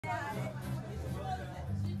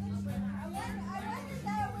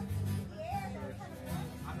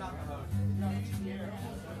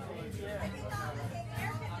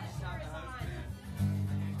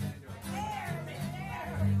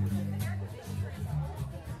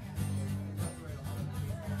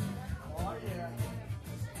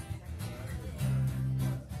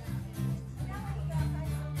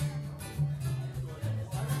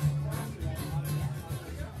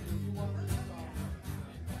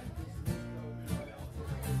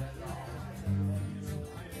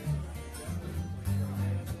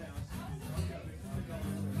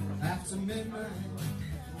After midnight,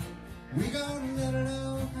 we gonna let it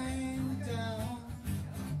all hang down.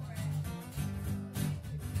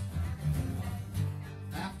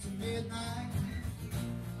 After midnight,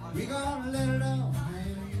 we gonna let it all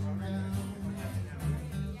hang down.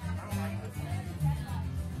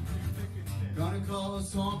 Gonna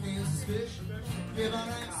cause talk and suspicion, give an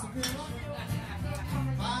exhibition,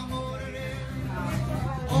 find what it is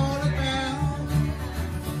all about.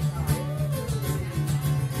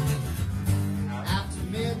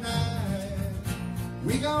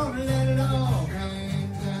 We gonna let it all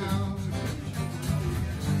hang down.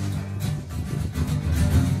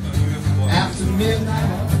 After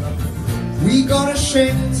midnight, we gonna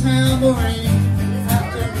shake the tambourine.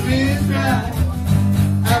 After midnight,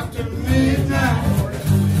 after midnight,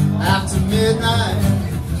 after midnight,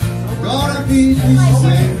 gonna be peace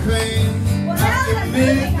and cream. After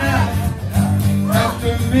midnight,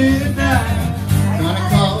 after midnight, gonna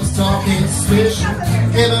cause talk and suspicion,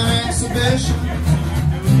 give an exhibition.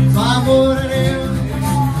 Find what it is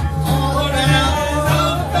all about,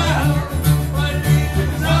 what it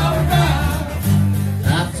is all about.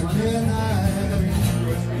 After midnight,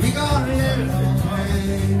 we gonna let it all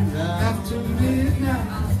hang down. After midnight,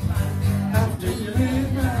 after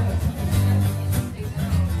midnight.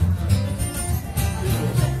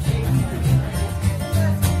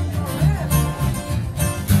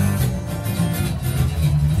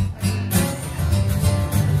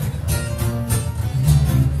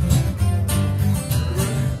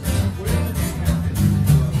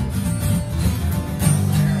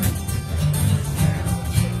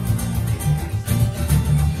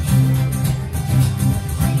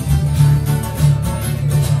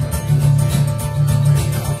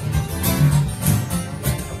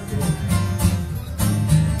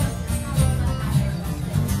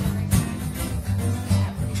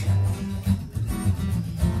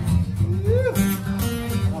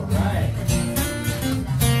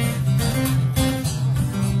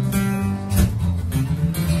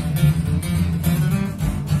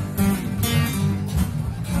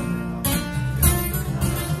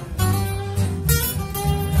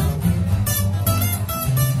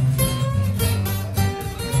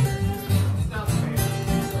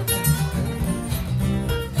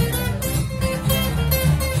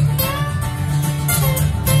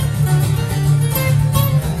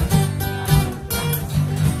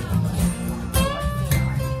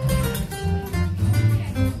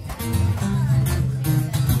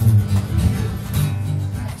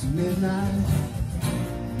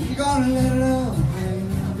 We gonna let it all hang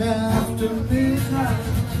down. After midnight,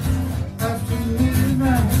 after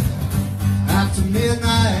midnight, after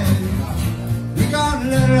midnight, we gonna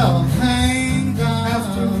let it all hang down.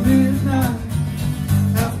 After midnight,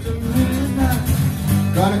 after midnight,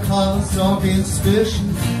 gonna cause talk and suspicion,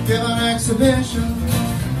 give an exhibition,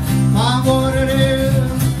 find what it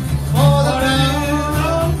is all about.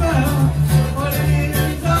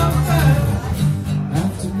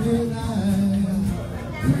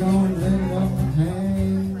 Gonna let it all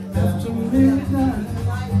hang down. After midnight,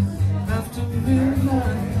 after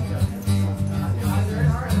midnight.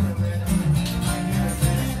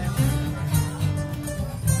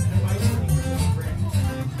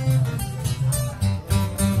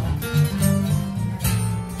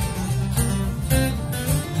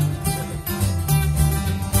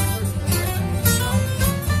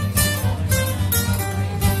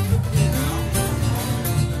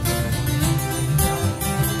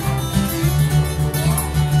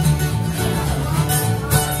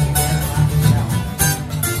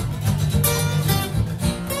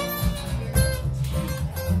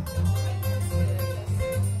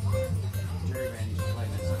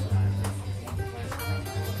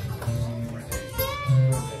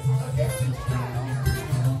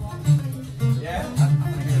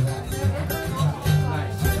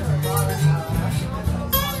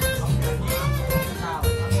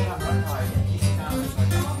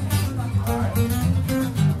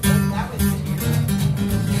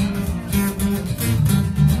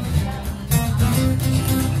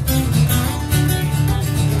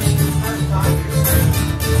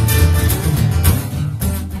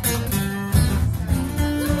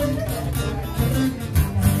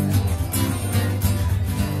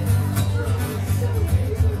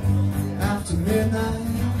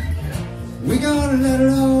 We gonna let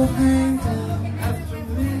it all hang down after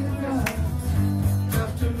midnight,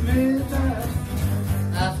 after midnight,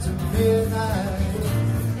 after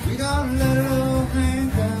midnight. We gonna let it all hang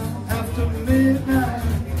down after midnight,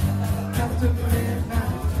 after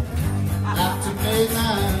midnight, after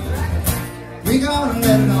midnight. We gonna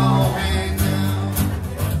let it all hang down.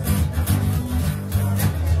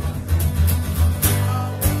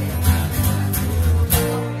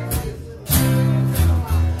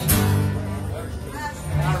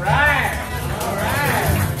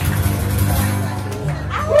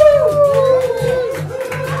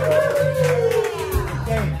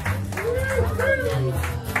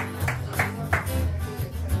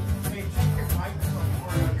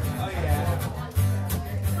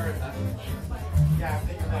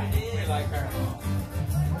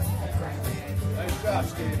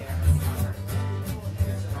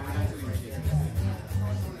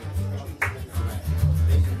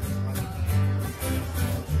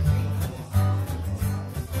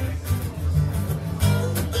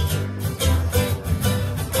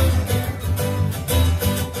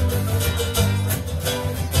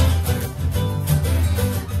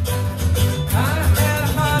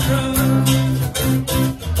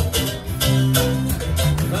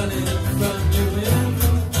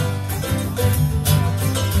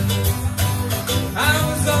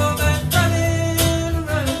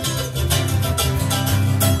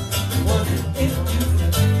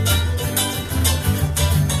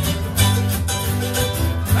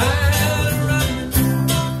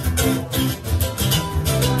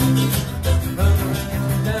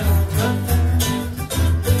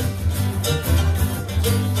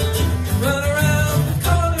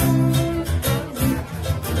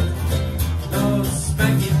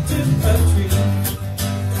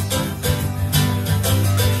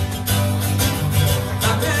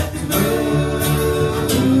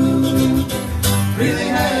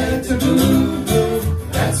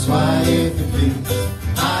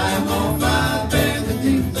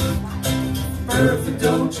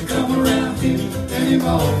 Don't you come around here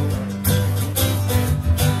anymore.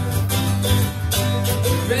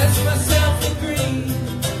 Dress myself in green,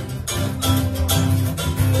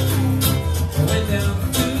 I went down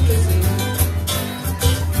to the sea.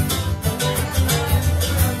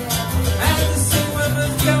 As the sea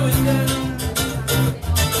was going down,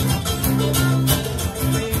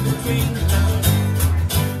 between the mountains,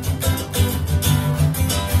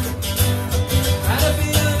 I had a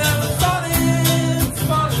feeling I was falling,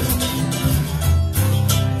 falling.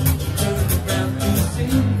 Turned around to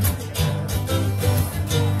see.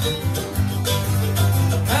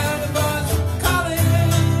 And the boys were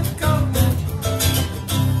calling, calling.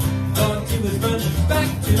 Thought he was running back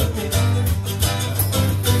to me.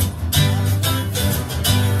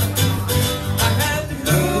 I had to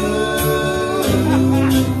move,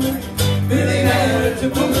 really had to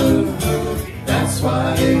move. That's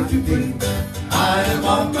why if you think I am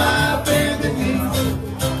on my bended knees,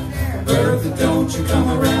 Bertha, don't you come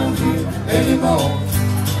around here anymore.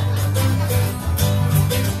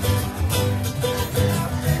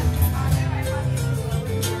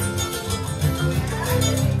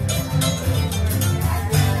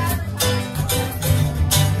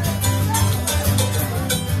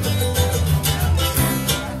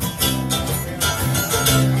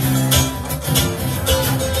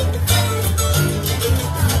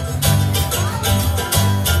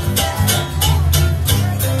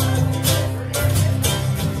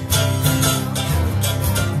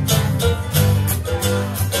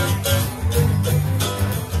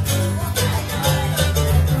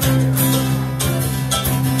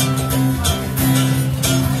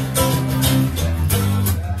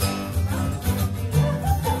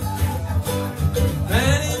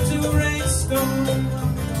 Ran into a rainstorm,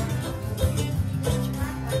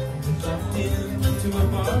 jumped into a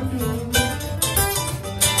bar room.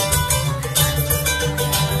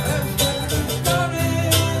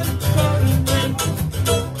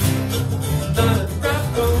 Not a drop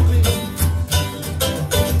for me.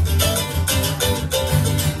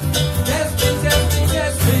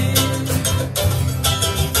 Test me.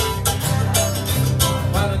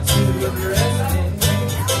 Why don't you arrest me?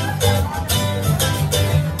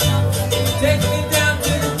 Take me down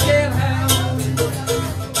to the jailhouse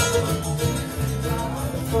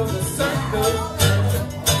before the sun goes down.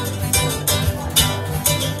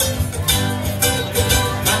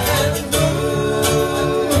 I had to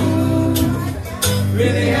move,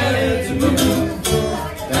 really had to move.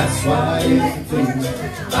 That's why if you please,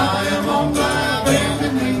 I am on my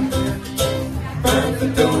bended knee. Bertha,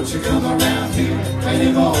 don't you come around here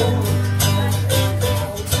anymore.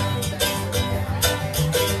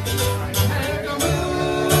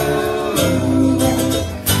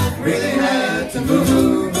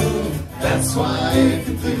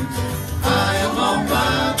 please. I am on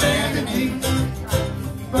my bended knees.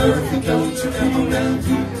 Bertha, don't you come around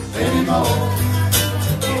here anymore.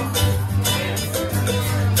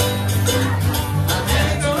 I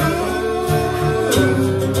had to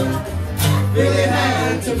move, really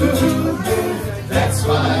had to move. That's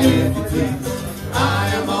why, if you please, I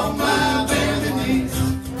am on my bended knees.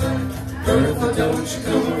 Bertha, don't you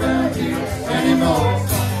come around here anymore.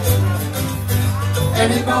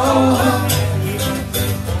 Anymore.